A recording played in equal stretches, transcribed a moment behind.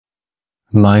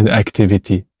mind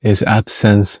activity is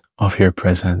absence of your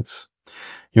presence.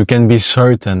 You can be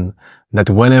certain that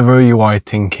whenever you are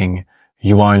thinking,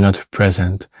 you are not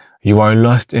present. You are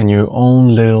lost in your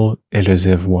own little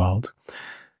elusive world.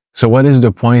 So what is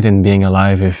the point in being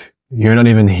alive if you're not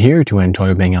even here to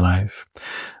enjoy being alive?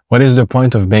 What is the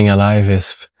point of being alive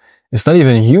if it's not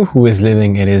even you who is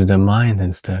living, it is the mind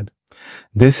instead?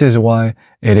 This is why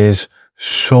it is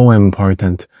so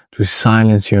important to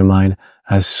silence your mind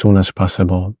as soon as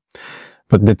possible.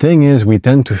 But the thing is, we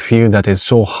tend to feel that it's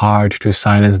so hard to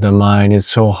silence the mind, it's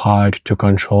so hard to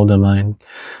control the mind.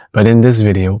 But in this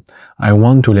video, I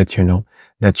want to let you know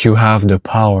that you have the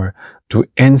power to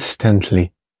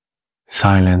instantly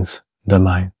silence the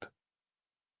mind.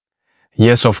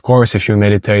 Yes, of course, if you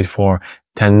meditate for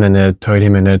 10 minutes, 30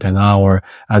 minutes, an hour,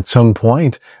 at some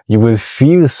point, you will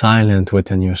feel silent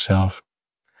within yourself.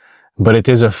 But it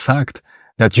is a fact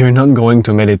that you're not going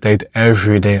to meditate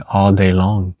every day, all day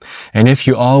long. And if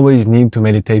you always need to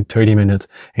meditate 30 minutes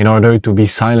in order to be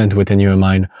silent within your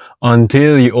mind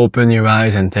until you open your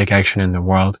eyes and take action in the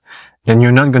world, then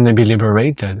you're not going to be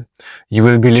liberated. You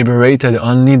will be liberated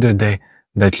only the day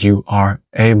that you are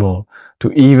able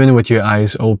to, even with your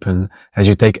eyes open, as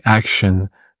you take action,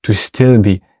 to still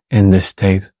be in the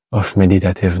state of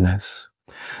meditativeness,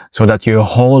 so that your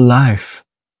whole life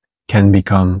can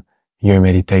become your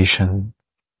meditation.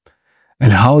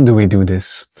 And how do we do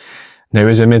this? There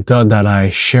is a method that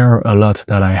I share a lot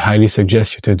that I highly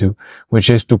suggest you to do, which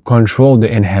is to control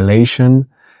the inhalation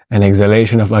and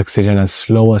exhalation of oxygen as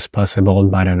slow as possible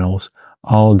by the nose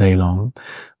all day long.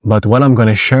 But what I'm going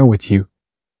to share with you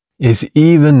is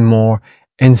even more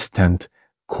instant,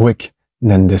 quick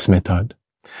than this method.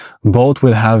 Both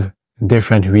will have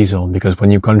different results because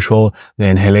when you control the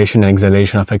inhalation and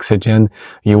exhalation of oxygen,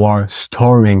 you are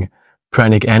storing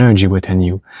pranic energy within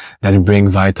you that bring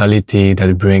vitality,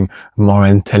 that bring more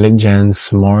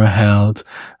intelligence, more health,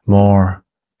 more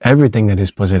everything that is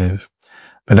positive.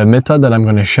 But the method that I'm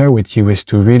going to share with you is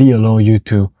to really allow you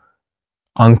to,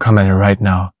 on command right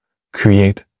now,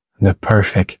 create the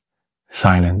perfect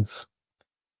silence.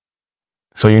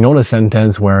 So you know the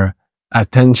sentence where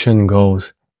attention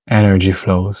goes, energy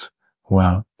flows.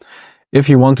 Well, if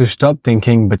you want to stop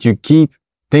thinking, but you keep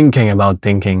thinking about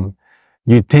thinking,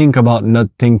 you think about not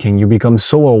thinking, you become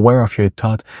so aware of your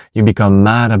thought, you become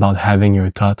mad about having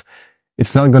your thought,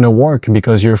 it's not going to work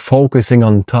because you're focusing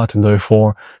on thought, and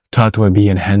therefore thought will be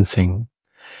enhancing.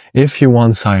 If you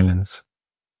want silence,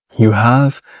 you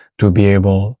have to be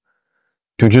able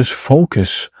to just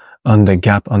focus on the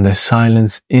gap, on the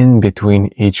silence in between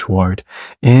each word,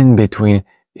 in between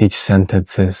each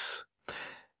sentences.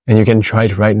 And you can try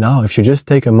it right now. If you just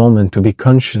take a moment to be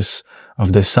conscious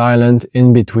of the silence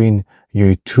in between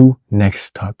your two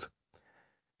next thoughts,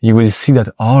 you will see that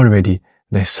already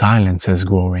the silence is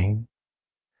growing.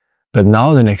 But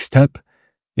now the next step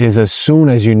is, as soon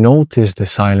as you notice the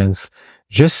silence,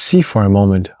 just see for a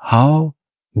moment, how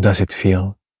does it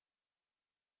feel?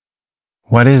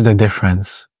 What is the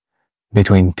difference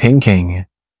between thinking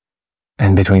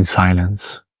and between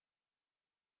silence?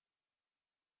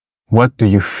 What do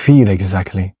you feel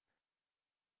exactly?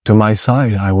 To my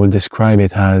side, I will describe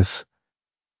it as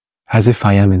if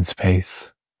I am in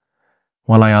space.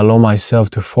 When I allow myself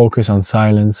to focus on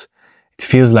silence, it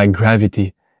feels like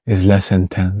gravity is less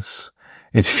intense.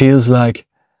 It feels like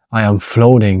I am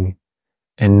floating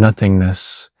in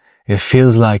nothingness. It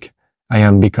feels like I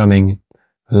am becoming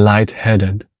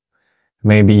lightheaded,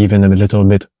 maybe even a little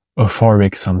bit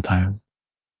euphoric sometimes.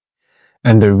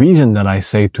 And the reason that I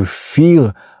say to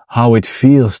feel how it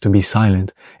feels to be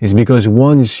silent is because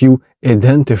once you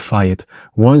identify it,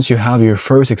 once you have your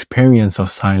first experience of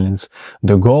silence,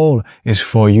 the goal is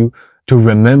for you to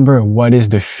remember what is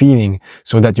the feeling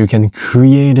so that you can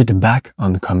create it back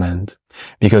on command.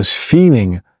 Because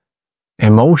feeling,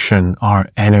 emotion are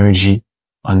energy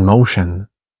on motion.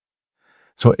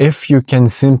 So if you can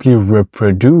simply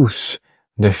reproduce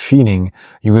the feeling,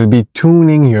 you will be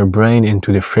tuning your brain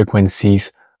into the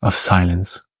frequencies of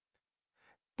silence.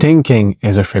 Thinking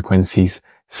is a frequency.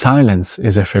 Silence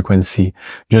is a frequency.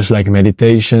 Just like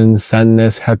meditation,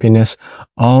 sadness, happiness,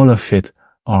 all of it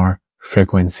are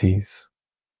frequencies.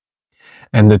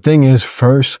 And the thing is,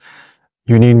 first,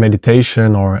 you need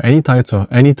meditation or any types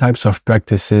of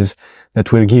practices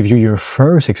that will give you your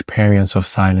first experience of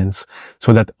silence,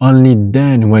 so that only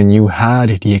then, when you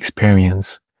had the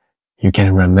experience, you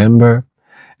can remember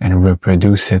and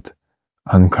reproduce it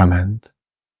on command.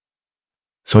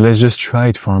 So let's just try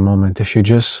it for a moment. If you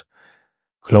just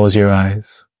close your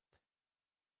eyes,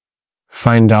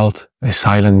 find out a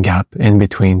silent gap in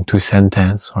between two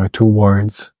sentences or two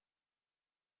words,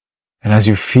 And as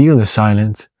you feel the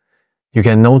silence, you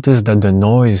can notice that the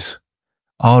noise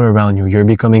all around you, you're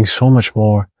becoming so much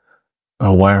more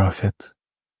aware of it.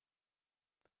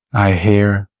 I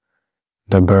hear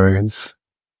the birds,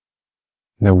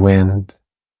 the wind,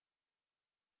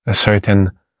 a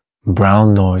certain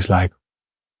brown noise like,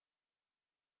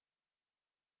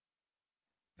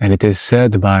 and it is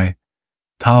said by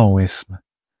Taoism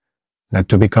that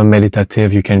to become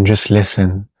meditative, you can just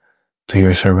listen to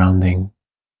your surrounding.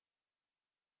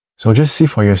 So just see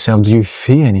for yourself, do you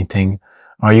feel anything?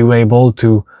 Are you able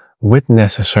to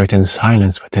witness a certain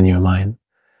silence within your mind?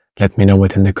 Let me know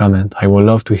within the comment. I would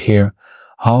love to hear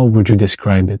how would you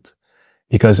describe it?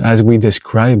 Because as we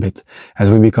describe it,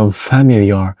 as we become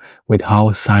familiar with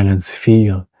how silence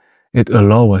feels, it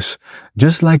allows us,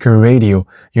 just like a radio,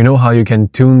 you know how you can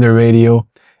tune the radio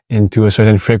into a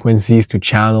certain frequencies to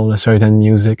channel a certain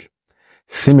music?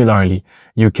 Similarly,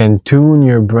 you can tune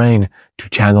your brain to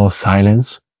channel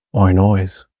silence or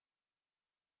noise.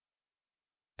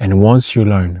 And once you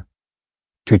learn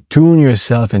to tune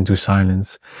yourself into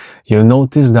silence, you'll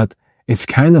notice that it's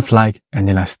kind of like an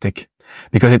elastic,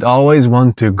 because it always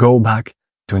wants to go back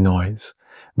to noise.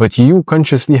 But you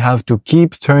consciously have to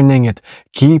keep turning it,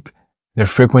 keep the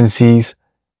frequencies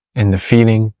and the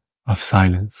feeling of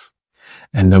silence.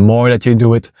 And the more that you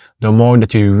do it, the more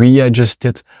that you readjust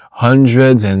it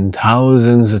hundreds and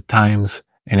thousands of times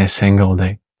in a single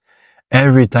day.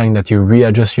 Every time that you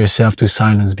readjust yourself to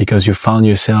silence because you found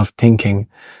yourself thinking,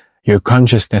 your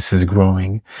consciousness is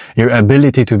growing. Your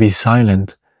ability to be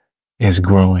silent is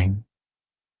growing.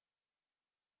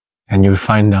 And you'll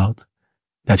find out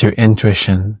that your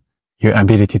intuition, your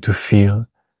ability to feel,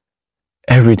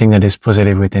 everything that is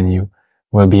positive within you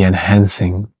will be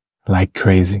enhancing like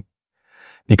crazy.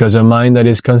 Because a mind that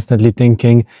is constantly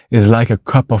thinking is like a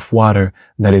cup of water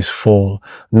that is full.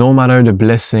 No matter the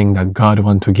blessing that God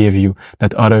wants to give you,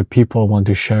 that other people want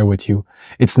to share with you,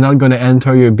 it's not going to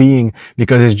enter your being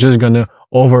because it's just going to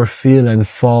overfill and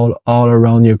fall all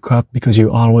around your cup because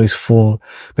you're always full.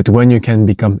 But when you can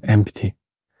become empty,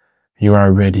 you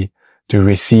are ready to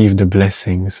receive the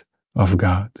blessings of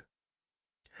God.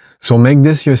 So make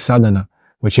this your sadhana,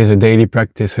 which is a daily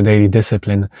practice, a daily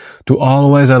discipline, to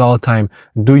always at all time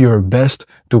do your best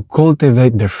to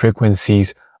cultivate the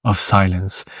frequencies of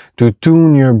silence, to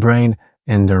tune your brain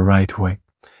in the right way.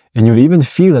 And you'll even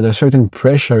feel that a certain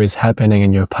pressure is happening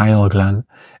in your pineal gland.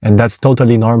 And that's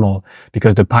totally normal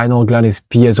because the pineal gland is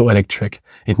piezoelectric.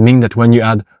 It means that when you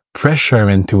add pressure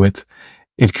into it,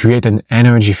 it creates an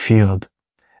energy field.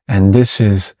 And this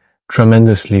is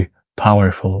tremendously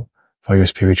powerful for your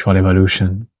spiritual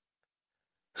evolution.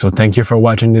 So thank you for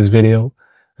watching this video.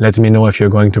 Let me know if you're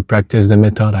going to practice the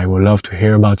method. I would love to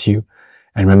hear about you.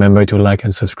 And remember to like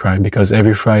and subscribe because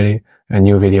every Friday a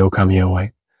new video comes your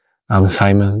way. I'm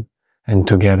Simon, and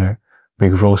together we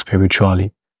grow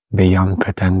spiritually beyond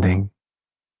pretending.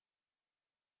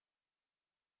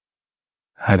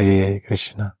 Hare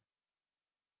Krishna.